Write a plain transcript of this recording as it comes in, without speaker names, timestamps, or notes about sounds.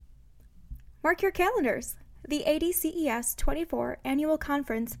Mark your calendars. The ADCES24 annual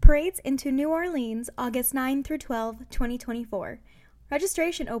conference parades into New Orleans August 9 through 12, 2024.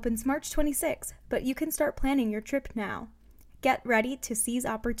 Registration opens March 26, but you can start planning your trip now. Get ready to seize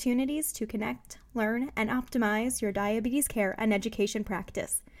opportunities to connect, learn, and optimize your diabetes care and education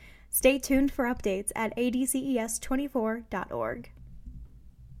practice. Stay tuned for updates at ADCES24.org.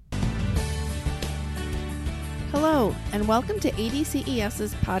 Hello, and welcome to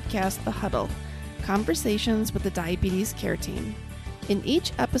ADCES's podcast, The Huddle, Conversations with the Diabetes Care Team. In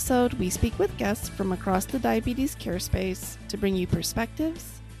each episode, we speak with guests from across the diabetes care space to bring you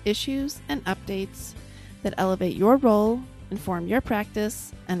perspectives, issues, and updates that elevate your role, inform your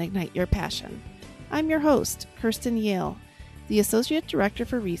practice, and ignite your passion. I'm your host, Kirsten Yale, the Associate Director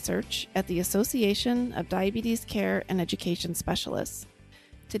for Research at the Association of Diabetes Care and Education Specialists.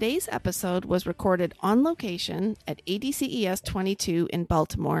 Today's episode was recorded on location at ADCES22 in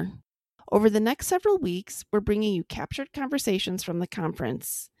Baltimore. Over the next several weeks, we're bringing you captured conversations from the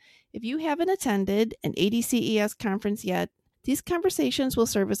conference. If you haven't attended an ADCES conference yet, these conversations will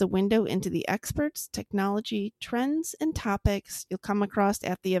serve as a window into the experts, technology, trends, and topics you'll come across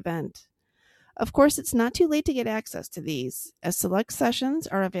at the event. Of course, it's not too late to get access to these, as select sessions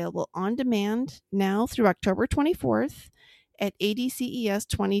are available on demand now through October 24th at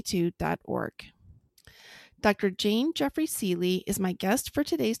ADCES22.org. Dr. Jane Jeffrey Seley is my guest for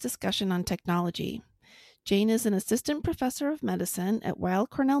today's discussion on technology. Jane is an assistant professor of medicine at Weill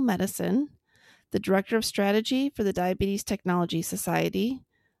Cornell Medicine, the director of strategy for the Diabetes Technology Society,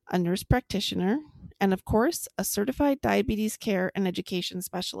 a nurse practitioner, and of course, a certified diabetes care and education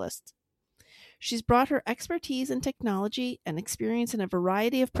specialist. She's brought her expertise in technology and experience in a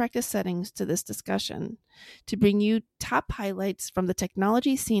variety of practice settings to this discussion to bring you top highlights from the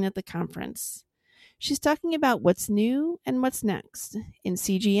technology scene at the conference. She's talking about what's new and what's next in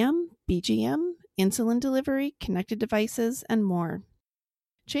CGM, BGM, insulin delivery, connected devices, and more.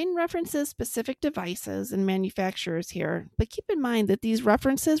 Jane references specific devices and manufacturers here, but keep in mind that these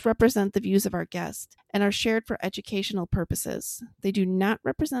references represent the views of our guest and are shared for educational purposes. They do not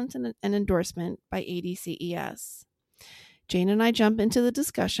represent an endorsement by ADCES. Jane and I jump into the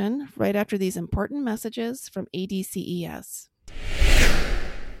discussion right after these important messages from ADCES.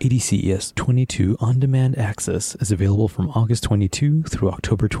 ADCES22 on-demand access is available from August 22 through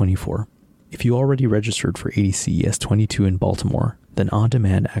October 24. If you already registered for ADCES22 in Baltimore, then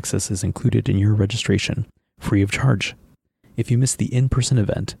on-demand access is included in your registration, free of charge. If you missed the in-person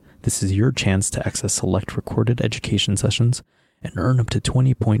event, this is your chance to access select recorded education sessions and earn up to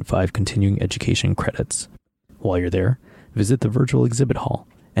 20.5 continuing education credits. While you're there, visit the virtual exhibit hall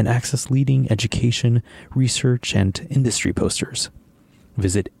and access leading education, research, and industry posters.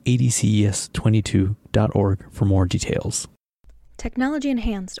 Visit ADCES22.org for more details.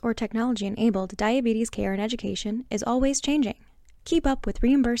 Technology-enhanced or technology-enabled diabetes care and education is always changing. Keep up with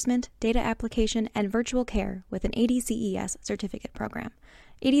reimbursement, data application, and virtual care with an ADCES certificate program.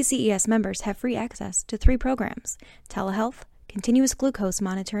 ADCES members have free access to 3 programs: telehealth, continuous glucose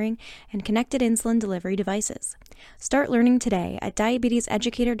monitoring, and connected insulin delivery devices. Start learning today at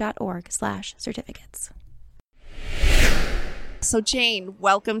diabeteseducator.org/certificates. So Jane,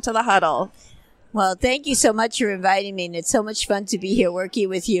 welcome to the Huddle. Well, thank you so much for inviting me, and it's so much fun to be here working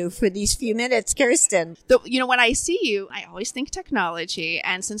with you for these few minutes, Kirsten. When I see you, I always think technology,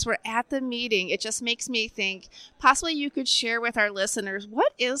 and since we're at the meeting, it just makes me think possibly you could share with our listeners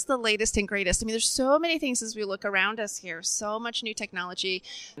what is the latest and greatest. I mean, there's so many things as we look around us here, so much new technology,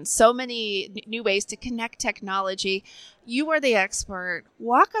 and so many new ways to connect technology. You are the expert.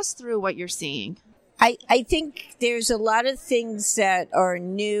 Walk us through what you're seeing. I think there's a lot of things that are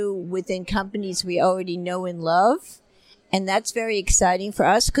new within companies we already know and love. And that's very exciting for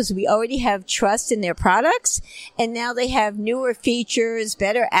us because we already have trust in their products. And now they have newer features,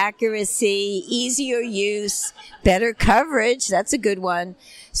 better accuracy, easier use, better coverage. That's a good one.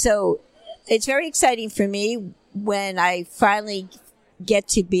 So it's very exciting for me when I finally get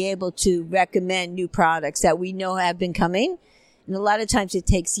to be able to recommend new products that we know have been coming. And a lot of times it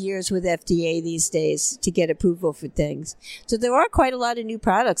takes years with FDA these days to get approval for things. So there are quite a lot of new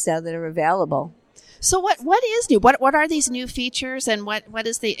products now that are available. So what is new? What are these new features, and what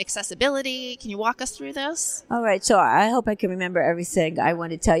is the accessibility? Can you walk us through this? All right. So I hope I can remember everything I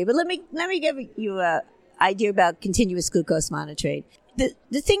want to tell you. But let me give you an idea about continuous glucose monitoring.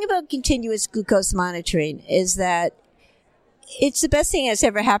 The thing about continuous glucose monitoring is that it's the best thing that's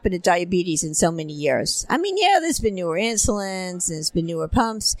ever happened to diabetes in so many years. I mean, yeah, there's been newer insulins, there's been newer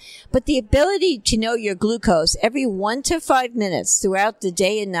pumps, but the ability to know your glucose every 1 to 5 minutes throughout the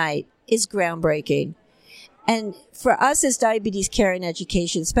day and night is groundbreaking. And for us as diabetes care and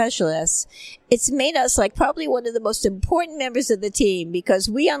education specialists, it's made us like probably one of the most important members of the team because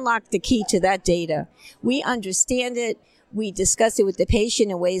we unlock the key to that data. We understand it. We discuss it with the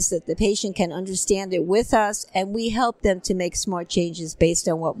patient in ways that the patient can understand it with us, and we help them to make smart changes based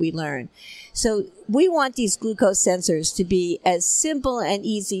on what we learn. So we want these glucose sensors to be as simple and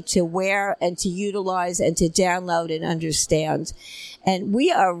easy to wear and to utilize and to download and understand. And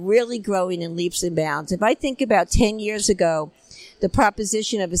we are really growing in leaps and bounds. If I think about 10 years ago, the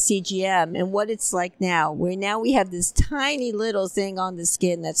proposition of a CGM and what it's like now, where now we have this tiny little thing on the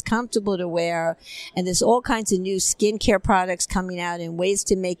skin that's comfortable to wear, and there's all kinds of new skincare products coming out and ways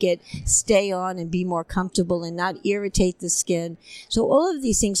to make it stay on and be more comfortable and not irritate the skin. So all of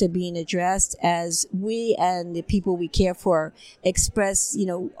these things are being addressed as we and the people we care for express,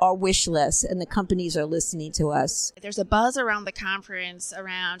 our wish list, and the companies are listening to us. There's a buzz around the conference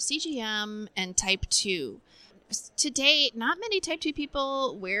around CGM and type 2. To date, not many type 2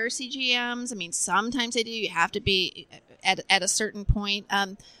 people wear CGMs. I mean, sometimes they do. You have to be at a certain point.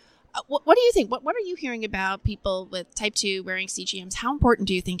 What do you think? What are you hearing about people with type 2 wearing CGMs? How important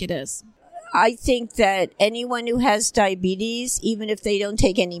do you think it is? I think that anyone who has diabetes, even if they don't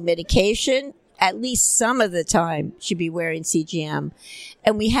take any medication, at least some of the time should be wearing CGM.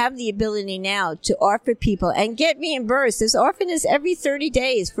 And we have the ability now to offer people and get reimbursed as often as every 30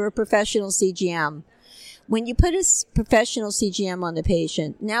 days for a professional CGM. When you put a professional CGM on the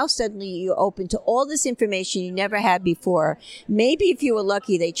patient, now suddenly you're open to all this information you never had before. Maybe if you were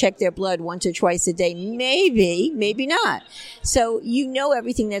lucky, they check their blood once or twice a day. Maybe not. So you know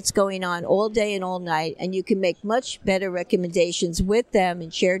everything that's going on all day and all night, and you can make much better recommendations with them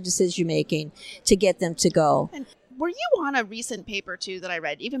and shared decision making to get them to go. And were you on a recent paper, too, that I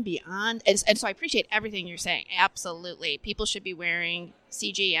read, even beyond? And so I appreciate everything you're saying. Absolutely. People should be wearing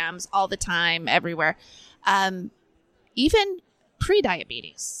CGMs all the time, everywhere. Even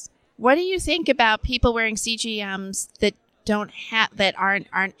pre-diabetes. What do you think about people wearing CGMs that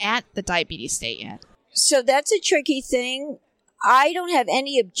aren't at the diabetes state yet? So that's a tricky thing. I don't have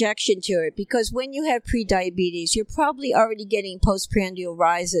any objection to it because when you have pre-diabetes, you're probably already getting postprandial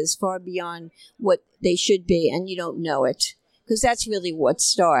rises far beyond what they should be, and you don't know it because that's really what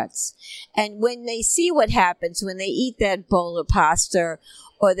starts. And when they see what happens when they eat that bowl of pasta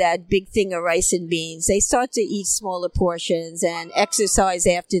or that big thing of rice and beans, they start to eat smaller portions and exercise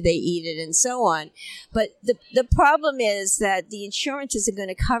after they eat it and so on. But the problem is that the insurance isn't going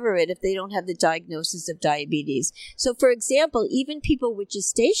to cover it if they don't have the diagnosis of diabetes. So, for example, even people with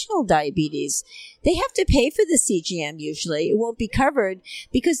gestational diabetes, they have to pay for the CGM usually. It won't be covered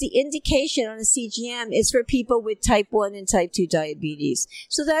because the indication on a CGM is for people with type 1 and type 2 diabetes.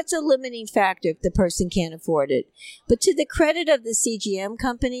 So that's a limiting factor if the person can't afford it. But to the credit of the CGM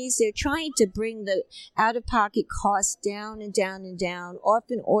companies, they're trying to bring the out-of-pocket costs down and down and down.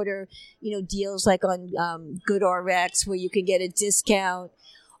 Often order, deals like on GoodRx where you can get a discount.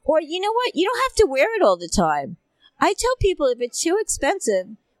 Or you know what? You don't have to wear it all the time. I tell people if it's too expensive,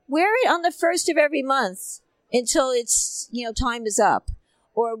 wear it on the first of every month until it's, time is up.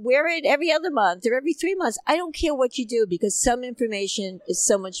 Or wear it every other month or every 3 months. I don't care what you do because some information is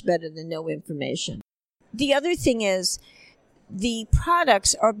so much better than no information. The other thing is the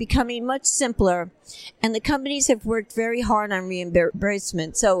products are becoming much simpler and the companies have worked very hard on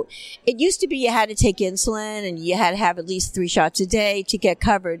reimbursement. So it used to be you had to take insulin and you had to have at least 3 shots a day to get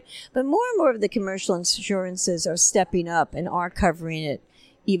covered. But more and more of the commercial insurances are stepping up and are covering it,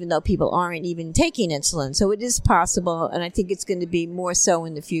 even though people aren't even taking insulin. So it is possible, and I think it's going to be more so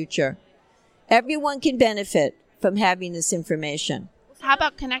in the future. Everyone can benefit from having this information. How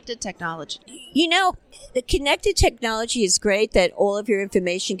about connected technology? The connected technology is great that all of your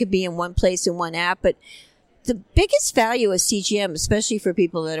information can be in one place in one app, but the biggest value of CGM, especially for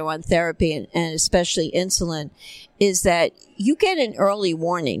people that are on therapy and especially insulin, is that you get an early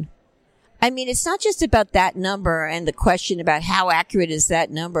warning. I mean, it's not just about that number and the question about how accurate is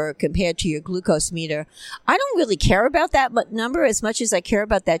that number compared to your glucose meter. I don't really care about that number as much as I care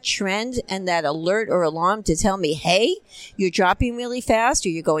about that trend and that alert or alarm to tell me, hey, you're dropping really fast or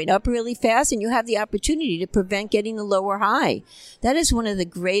you're going up really fast, and you have the opportunity to prevent getting the low or high. That is one of the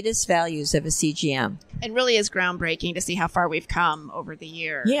greatest values of a CGM. It really is groundbreaking to see how far we've come over the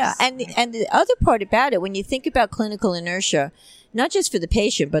years. Yeah, and the other part about it, when you think about clinical inertia, not just for the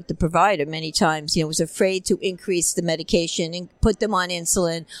patient, but the provider many times, was afraid to increase the medication and put them on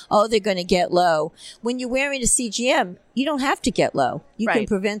insulin. Oh, they're going to get low. When you're wearing a CGM, you don't have to get low. You can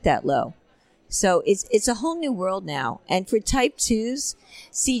prevent that low. So it's a whole new world now. And for type 2s,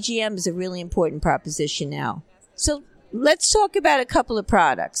 CGM is a really important proposition now. So let's talk about a couple of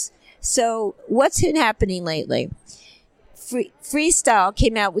products. So what's been happening lately? Freestyle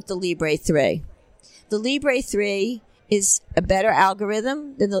came out with the Libre 3. The Libre 3 is a better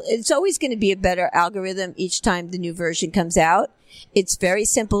algorithm. It's always going to be a better algorithm each time the new version comes out. It's very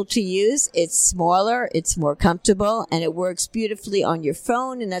simple to use. It's smaller. It's more comfortable. And it works beautifully on your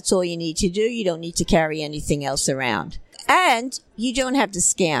phone. And that's all you need to do. You don't need to carry anything else around. And you don't have to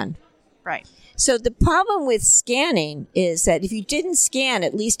scan. Right. So the problem with scanning is that if you didn't scan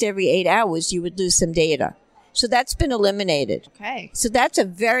at least every 8 hours, you would lose some data. So that's been eliminated. Okay. So that's a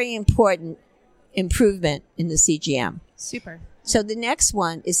very important improvement in the CGM. Super. So the next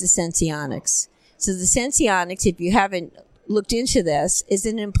one is the Sensionics. So the Sensionics, if you haven't looked into this, is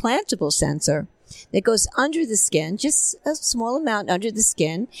an implantable sensor that goes under the skin, just a small amount under the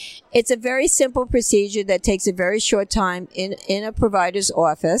skin. It's a very simple procedure that takes a very short time in a provider's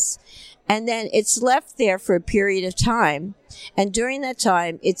office. And then it's left there for a period of time. And during that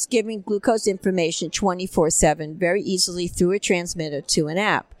time, it's giving glucose information 24/7 very easily through a transmitter to an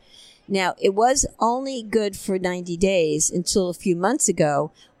app. Now, it was only good for 90 days until a few months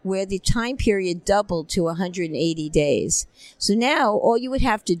ago, where the time period doubled to 180 days. So now all you would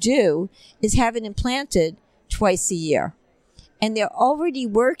have to do is have it implanted twice a year. And they're already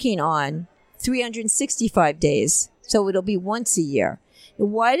working on 365 days. So it'll be once a year.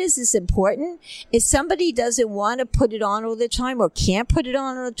 Why is this important? If somebody doesn't want to put it on all the time or can't put it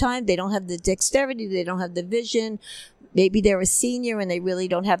on all the time, they don't have the dexterity, they don't have the vision, maybe they're a senior and they really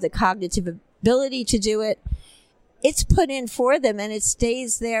don't have the cognitive ability to do it, it's put in for them and it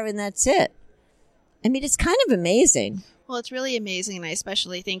stays there and that's it. I mean, it's kind of amazing. Well, it's really amazing. And I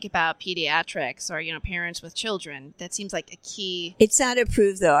especially think about pediatrics or, parents with children. That seems like a key. It's not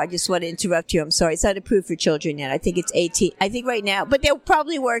approved, though. I just want to interrupt you. I'm sorry. It's not approved for children yet. I think it's 18. I think right now. But they're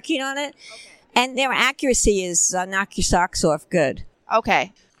probably working on it. Okay. And their accuracy is knock your socks off good.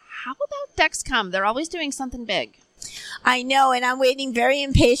 Okay. How about Dexcom? They're always doing something big. I know, and I'm waiting very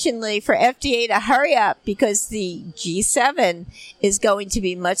impatiently for FDA to hurry up because the G7 is going to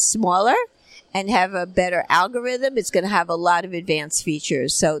be much smaller and have a better algorithm. It's going to have a lot of advanced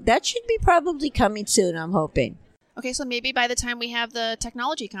features. So that should be probably coming soon, I'm hoping. Okay, so maybe by the time we have the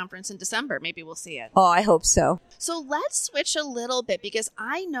technology conference in December, maybe we'll see it. Oh, I hope so. So let's switch a little bit because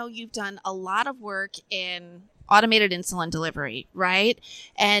I know you've done a lot of work in automated insulin delivery, right?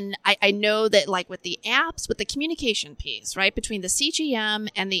 And I know that like with the apps, with the communication piece, right, between the CGM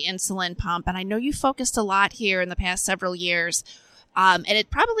and the insulin pump, and I know you focused a lot here in the past several years. And it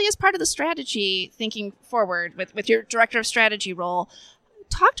probably is part of the strategy thinking forward with your director of strategy role.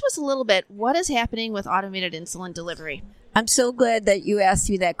 Talk to us a little bit. What is happening with automated insulin delivery? I'm so glad that you asked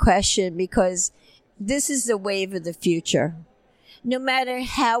me that question because this is the wave of the future. No matter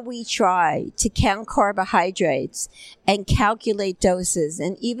how we try to count carbohydrates and calculate doses,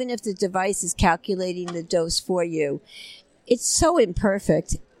 and even if the device is calculating the dose for you, it's so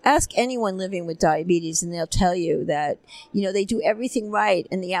imperfect. Ask anyone living with diabetes and they'll tell you that, they do everything right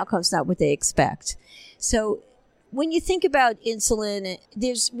and the outcome's not what they expect. So when you think about insulin,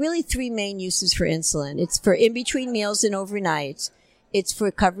 there's really three main uses for insulin. It's for in between meals and overnight. It's for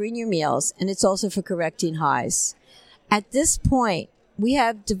covering your meals, and it's also for correcting highs. At this point, we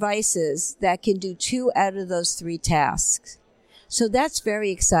have devices that can do 2 out of those 3 tasks. So that's very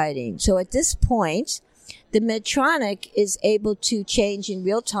exciting. So at this point, the Medtronic is able to change in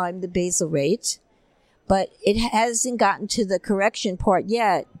real time the basal rate, but it hasn't gotten to the correction part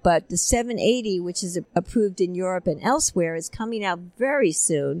yet. But the 780, which is approved in Europe and elsewhere, is coming out very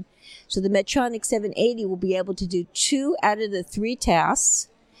soon. So the Medtronic 780 will be able to do 2 out of the 3 tasks.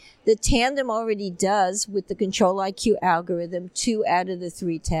 The Tandem already does with the Control IQ algorithm 2 out of the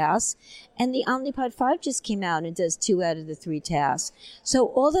 3 tasks. And the Omnipod 5 just came out and does 2 out of the 3 tasks. So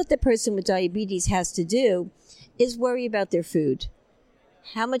all that the person with diabetes has to do is worry about their food.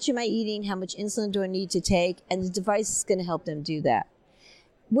 How much am I eating? How much insulin do I need to take? And the device is going to help them do that.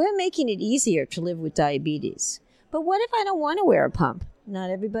 We're making it easier to live with diabetes. But what if I don't want to wear a pump? Not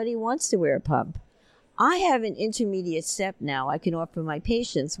everybody wants to wear a pump. I have an intermediate step now I can offer my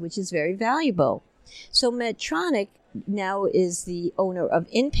patients, which is very valuable. So Medtronic now is the owner of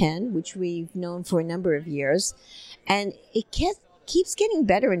InPen, which we've known for a number of years, and it keeps getting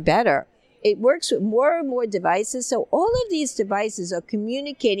better and better. It works with more and more devices, so all of these devices are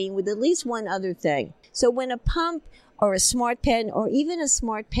communicating with at least one other thing. So when a pump or a smart pen or even a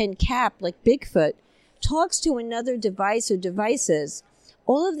smart pen cap like Bigfoot talks to another device or devices,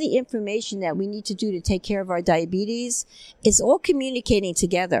 all of the information that we need to do to take care of our diabetes is all communicating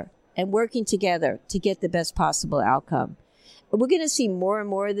together and working together to get the best possible outcome. We're going to see more and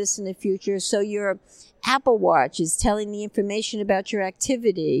more of this in the future. So your Apple Watch is telling the information about your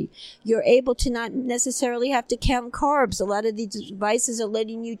activity. You're able to not necessarily have to count carbs. A lot of these devices are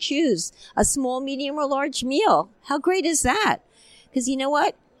letting you choose a small, medium, or large meal. How great is that? Because you know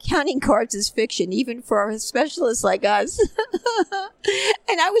what? Counting carbs is fiction, even for our specialists like us.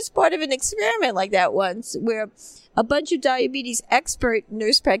 And I was part of an experiment like that once, where a bunch of diabetes expert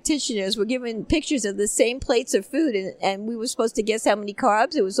nurse practitioners were given pictures of the same plates of food, and we were supposed to guess how many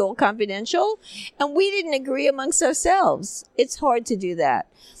carbs. It was all confidential, and we didn't agree amongst ourselves. It's hard to do that.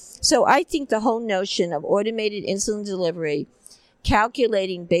 So I think the whole notion of automated insulin delivery,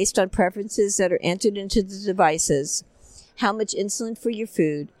 calculating based on preferences that are entered into the devices, how much insulin for your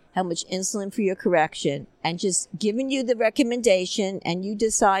food, how much insulin for your correction, and just giving you the recommendation and you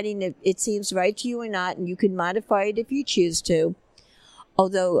deciding if it seems right to you or not, and you can modify it if you choose to.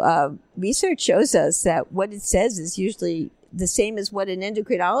 Although research shows us that what it says is usually the same as what an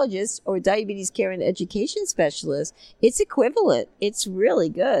endocrinologist or diabetes care and education specialist, it's equivalent. It's really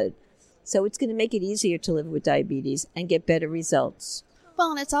good. So it's going to make it easier to live with diabetes and get better results.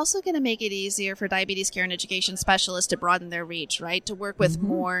 Well, and it's also going to make it easier for diabetes care and education specialists to broaden their reach, right? To work with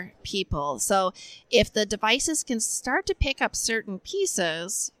more people. So if the devices can start to pick up certain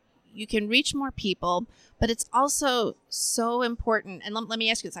pieces, you can reach more people. But it's also so important. And let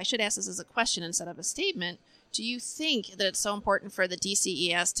me ask you this. I should ask this as a question instead of a statement. Do you think that it's so important for the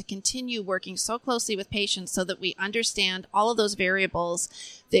DCES to continue working so closely with patients so that we understand all of those variables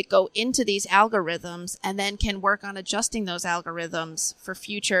that go into these algorithms and then can work on adjusting those algorithms for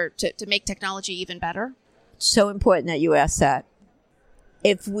future to make technology even better? So important that you ask that.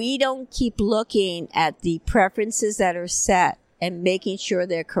 If we don't keep looking at the preferences that are set and making sure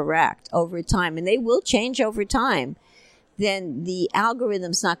they're correct over time, and they will change over time, then the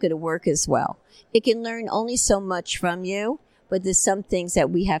algorithm's not going to work as well. It can learn only so much from you, but there's some things that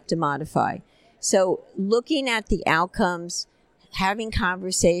we have to modify. So looking at the outcomes, having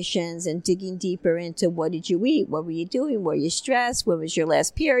conversations and digging deeper into what did you eat? What were you doing? Were you stressed? When was your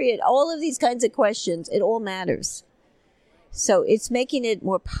last period? All of these kinds of questions, it all matters. So it's making it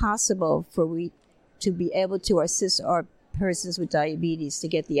more possible for we to be able to assist our persons with diabetes to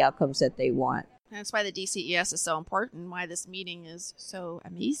get the outcomes that they want. That's why the DCES is so important, why this meeting is so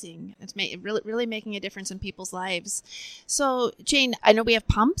amazing. It's really making a difference in people's lives. So, Jane, I know we have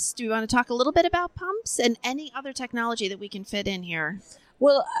pumps. Do you want to talk a little bit about pumps and any other technology that we can fit in here?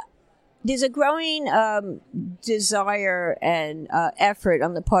 Well, there's a growing desire and effort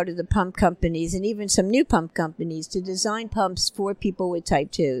on the part of the pump companies and even some new pump companies to design pumps for people with type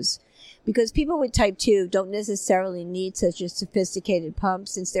 2s. Because people with type 2 don't necessarily need such a sophisticated pump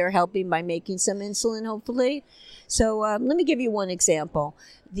since they're helping by making some insulin, hopefully. So let me give you one example.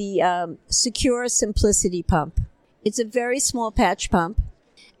 The Secure Simplicity pump. It's a very small patch pump,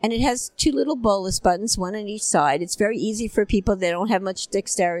 and it has two little bolus buttons, one on each side. It's very easy for people that don't have much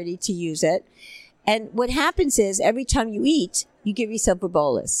dexterity to use it. And what happens is every time you eat, you give yourself a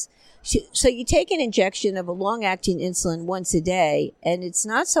bolus. So you take an injection of a long-acting insulin once a day, and it's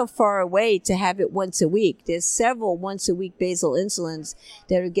not so far away to have it once a week. There's several once-a-week basal insulins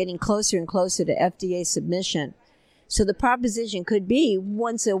that are getting closer and closer to FDA submission. So the proposition could be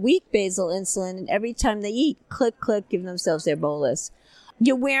once-a-week basal insulin, and every time they eat, click, click, give themselves their bolus.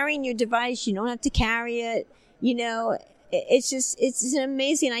 You're wearing your device. You don't have to carry it. You know, it's an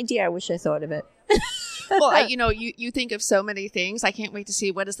amazing idea. I wish I thought of it. Well, you think of so many things. I can't wait to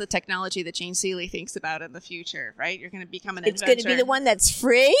see what is the technology that Jane Seley thinks about in the future, right? You're going to become an inventor. It's going to be the one that's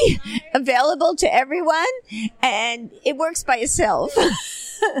free, available to everyone, and it works by itself.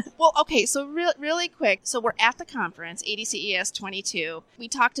 Well, okay, so really quick. So we're at the conference, ADCES22. We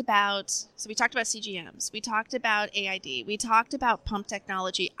talked about CGMs. We talked about AID. We talked about pump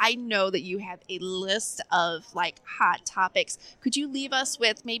technology. I know that you have a list of hot topics. Could you leave us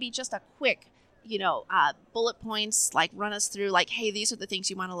with maybe just a quick bullet points, run us through hey, these are the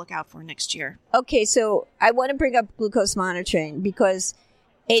things you want to look out for next year? Okay, so I want to bring up glucose monitoring because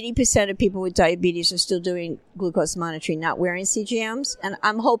 80% of people with diabetes are still doing glucose monitoring, not wearing CGMs. And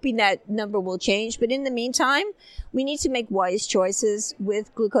I'm hoping that number will change. But in the meantime, we need to make wise choices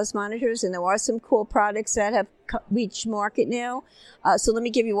with glucose monitors. And there are some cool products that have reached market now. So let me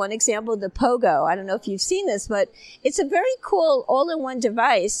give you one example, the Pogo. I don't know if you've seen this, but it's a very cool all-in-one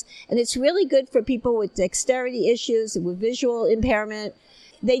device. And it's really good for people with dexterity issues, with visual impairment.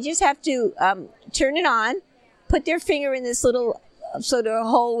 They just have to turn it on, put their finger in this little sort of a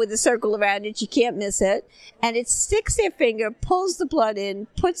hole with a circle around it. You can't miss it. And it sticks their finger, pulls the blood in,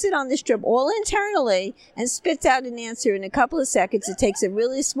 puts it on the strip all internally, and spits out an answer in a couple of seconds. It takes a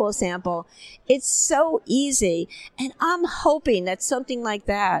really small sample. It's so easy. And I'm hoping that something like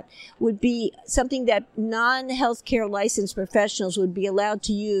that would be something that non-healthcare licensed professionals would be allowed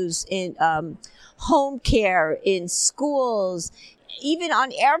to use in home care, in schools, even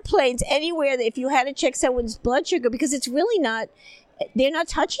on airplanes, anywhere, if you had to check someone's blood sugar, because it's really not, they're not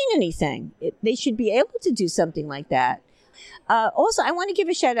touching anything. They should be able to do something like that. Also, I want to give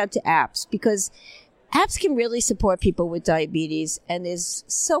a shout out to apps, because apps can really support people with diabetes, and there's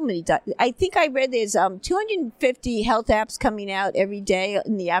so many. I think I read there's 250 health apps coming out every day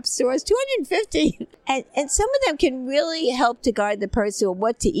in the app stores. 250, and some of them can really help to guide the person on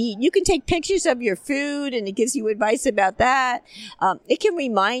what to eat. You can take pictures of your food, and it gives you advice about that. It can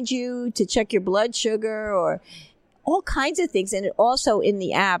remind you to check your blood sugar or all kinds of things. And it also, in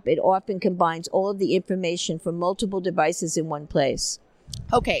the app, it often combines all of the information from multiple devices in one place.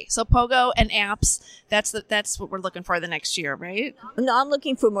 Okay, so Pogo and apps, that's what we're looking for the next year, right? No, I'm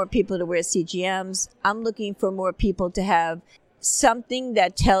looking for more people to wear CGMs. I'm looking for more people to have something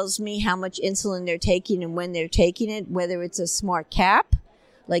that tells me how much insulin they're taking and when they're taking it, whether it's a smart cap,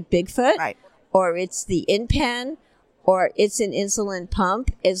 like Bigfoot, right, or it's the InPen, or it's an insulin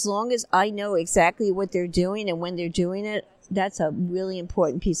pump. As long as I know exactly what they're doing and when they're doing it, that's a really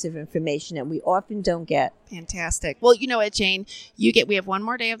important piece of information that we often don't get. Fantastic. Well, you know what, Jane? We have one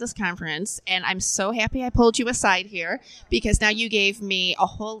more day of this conference, and I'm so happy I pulled you aside here, because now you gave me a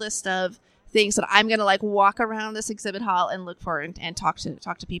whole list of things that I'm going to walk around this exhibit hall and look for and talk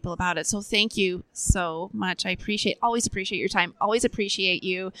to people about it. So thank you so much. I always appreciate your time. Always appreciate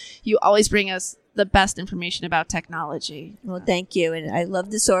you. You always bring us the best information about technology. Well, thank you. And I love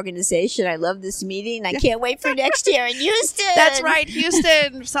this organization. I love this meeting. I can't wait for next year in Houston. That's right.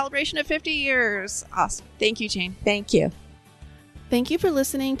 Houston, celebration of 50 years. Awesome. Thank you, Jane. Thank you. Thank you for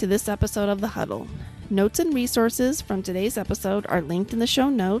listening to this episode of The Huddle. Notes and resources from today's episode are linked in the show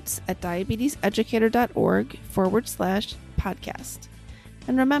notes at diabeteseducator.org/podcast.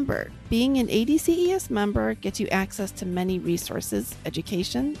 And remember, being an ADCES member gets you access to many resources,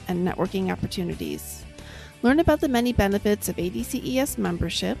 education, and networking opportunities. Learn about the many benefits of ADCES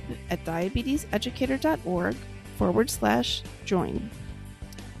membership at diabeteseducator.org/join.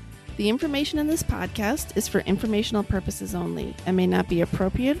 The information in this podcast is for informational purposes only and may not be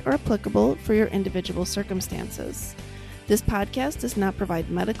appropriate or applicable for your individual circumstances. This podcast does not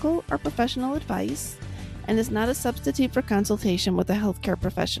provide medical or professional advice and is not a substitute for consultation with a healthcare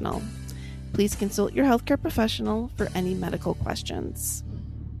professional. Please consult your healthcare professional for any medical questions.